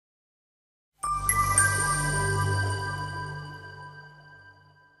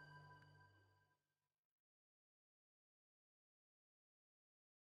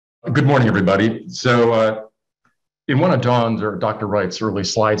Good morning, everybody. In one of Dawn's or Dr. Wright's early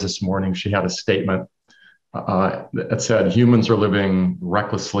slides this morning, she had a statement that said humans are living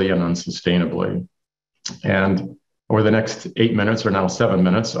recklessly and unsustainably. And over the next 8 minutes, or now 7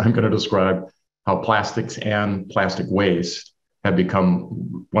 minutes, I'm going to describe how plastics and plastic waste have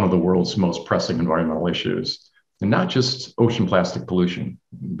become one of the world's most pressing environmental issues. And not just ocean plastic pollution,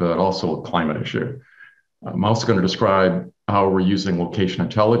 but also a climate issue. I'm also going to describe how we're using location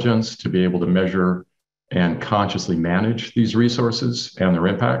intelligence to be able to measure and consciously manage these resources and their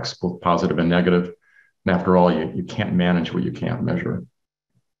impacts, both positive and negative. And after all, you can't manage what you can't measure.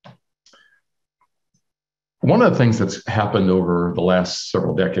 One of the things that's happened over the last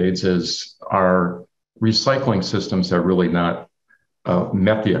several decades is our recycling systems have really not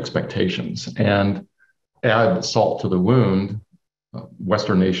met the expectations. And add salt to the wound,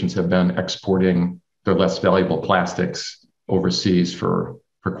 Western nations have been exporting their less valuable plastics overseas for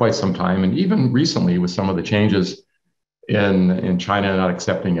quite some time. And even recently, with some of the changes in China not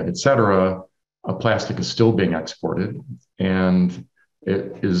accepting it, et cetera, plastic is still being exported and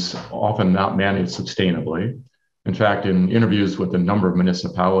it is often not managed sustainably. In fact, in interviews with a number of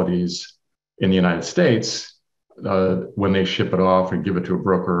municipalities in the United States, when they ship it off and give it to a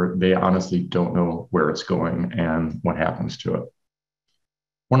broker, they honestly don't know where it's going and what happens to it.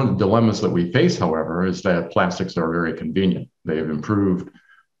 One of the dilemmas that we face, however, is that plastics are very convenient. They've improved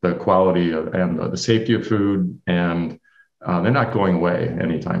the quality and the safety of food, and they're not going away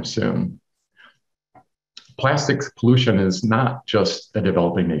anytime soon. Plastics pollution is not just a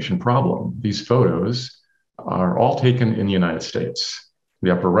developing nation problem. These photos are all taken in the United States.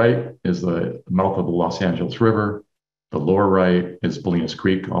 The upper right is the mouth of the Los Angeles River. The lower right is Bolinas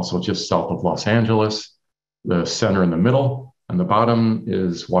Creek, also just south of Los Angeles. The center in the middle and the bottom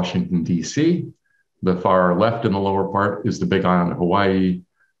is Washington, D.C. The far left in the lower part is the Big Island of Hawaii.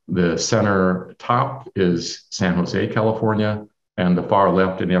 The center top is San Jose, California. And the far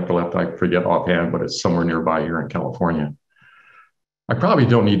left and the upper left, I forget offhand, but it's somewhere nearby here in California. I probably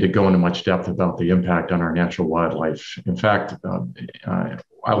don't need to go into much depth about the impact on our natural wildlife. In fact,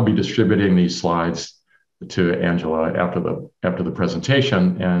 I'll be distributing these slides to Angela after the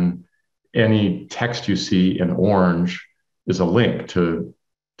presentation, and any text you see in orange is a link to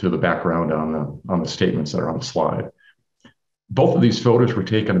the background on the statements that are on the slide. Both of these photos were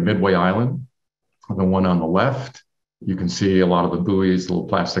taken at Midway Island. The one on the left, you can see a lot of the buoys, little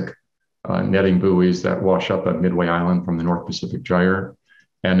plastic netting buoys that wash up at Midway Island from the North Pacific Gyre.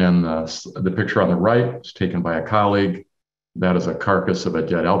 And then the picture on the right was taken by a colleague. That is a carcass of a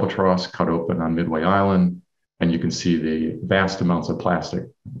dead albatross cut open on Midway Island. And you can see the vast amounts of plastic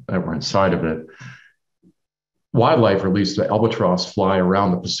that were inside of it. Wildlife, or at least the albatross, fly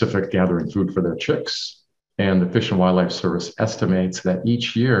around the Pacific gathering food for their chicks. And the Fish and Wildlife Service estimates that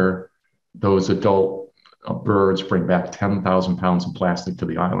each year, those adult birds bring back 10,000 pounds of plastic to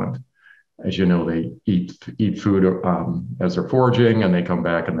the island. As you know, they eat food as they're foraging, and they come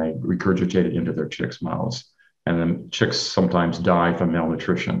back and they regurgitate it into their chicks' mouths. And then chicks sometimes die from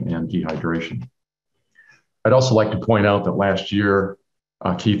malnutrition and dehydration. I'd also like to point out that last year,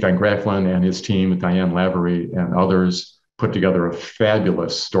 Keith Van Graafelen and his team, Diane Lavery and others, put together a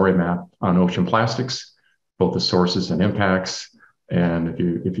fabulous story map on ocean plastics, both the sources and impacts. And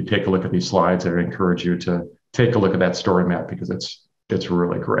if you take a look at these slides, I encourage you to take a look at that story map because it's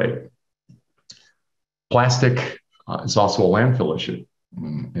really great. Plastic is also a landfill issue.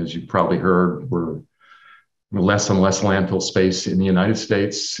 As you probably heard, we're less and less landfill space in the United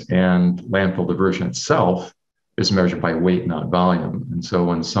States, and landfill diversion itself is measured by weight, not volume. And so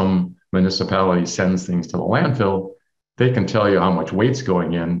when some municipality sends things to the landfill, they can tell you how much weight's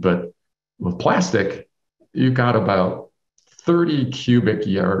going in, but with plastic, you've got about 30 cubic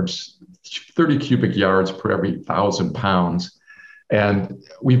yards per every 1,000 pounds. And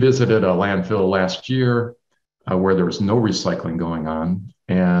we visited a landfill last year where there was no recycling going on.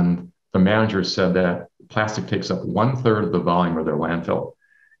 And the manager said that plastic takes up 1/3 of the volume of their landfill.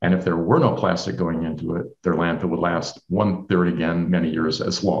 And if there were no plastic going into it, their landfill would last 1/3 again, many years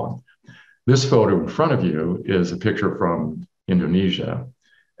as long. This photo in front of you is a picture from Indonesia.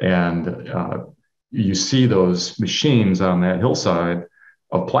 And you see those machines on that hillside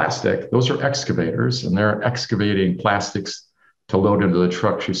of plastic. Those are excavators, and they're excavating plastics to load into the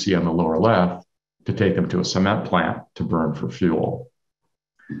trucks you see on the lower left to take them to a cement plant to burn for fuel.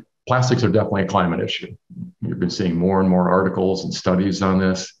 Plastics are definitely a climate issue. You've been seeing more and more articles and studies on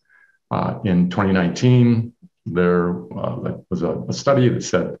this. In 2019, there was a study that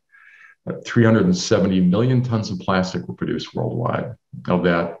said that 370 million tons of plastic were produced worldwide. Of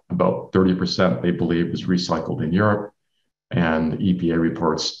that, about 30% they believe was recycled in Europe, and EPA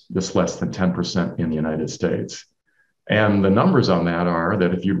reports this less than 10% in the United States. And the numbers on that are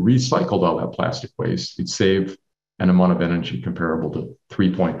that if you recycled all that plastic waste, you'd save an amount of energy comparable to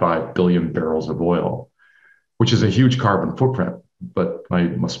 3.5 billion barrels of oil, which is a huge carbon footprint. But I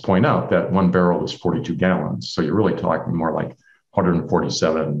must point out that one barrel is 42 gallons. So you're really talking more like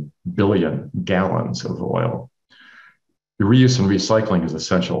 147 billion gallons of oil. The reuse and recycling is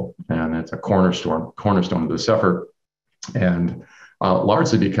essential, and it's a cornerstone of this effort. And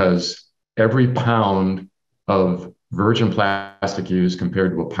largely because every pound of virgin plastic used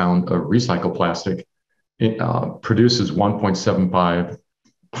compared to a pound of recycled plastic produces 1.75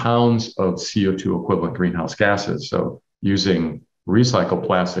 pounds of CO2 equivalent greenhouse gases. So using recycled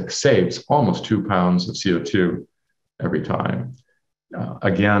plastic saves almost 2 pounds of CO2 every time.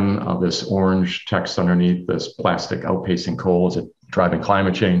 This orange text underneath, this plastic outpacing coal is driving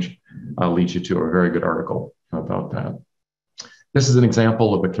climate change, leads you to a very good article about that. This is an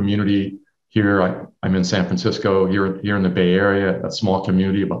example of a community here. I'm in San Francisco, here in the Bay Area, a small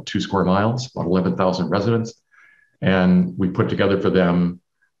community, about 2 square miles, about 11,000 residents. And we put together for them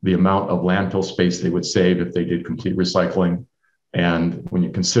the amount of landfill space they would save if they did complete recycling. And when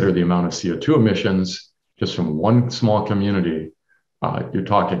you consider the amount of CO2 emissions just from one small community, you're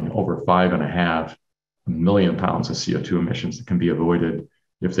talking over 5.5 million pounds of CO2 emissions that can be avoided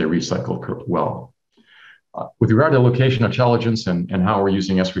if they recycle well. With regard to location intelligence and how we're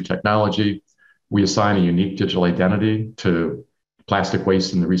using Esri technology, we assign a unique digital identity to plastic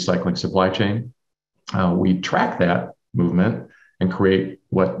waste in the recycling supply chain. We track that movement and create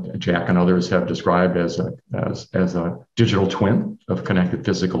what Jack and others have described as a digital twin of connected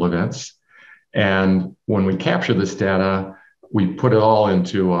physical events. And when we capture this data, we put it all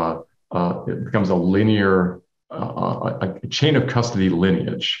into it becomes a linear, a chain of custody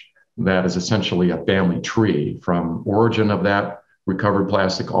lineage that is essentially a family tree from origin of that recovered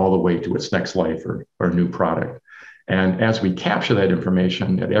plastic all the way to its next life or new product. And as we capture that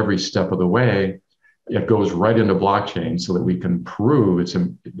information at every step of the way, it goes right into blockchain so that we can prove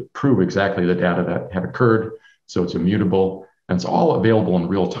exactly the data that had occurred. So it's immutable and it's all available in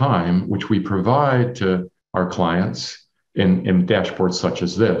real time, which we provide to our clients in dashboards such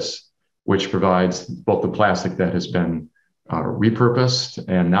as this, which provides both the plastic that has been repurposed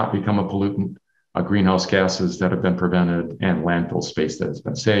and not become a pollutant, greenhouse gases that have been prevented, and landfill space that has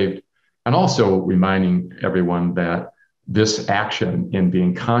been saved. And also reminding everyone that this action in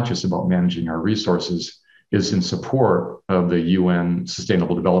being conscious about managing our resources is in support of the UN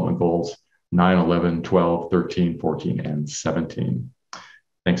Sustainable Development Goals 9, 11, 12, 13, 14, and 17.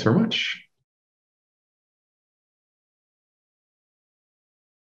 Thanks very much.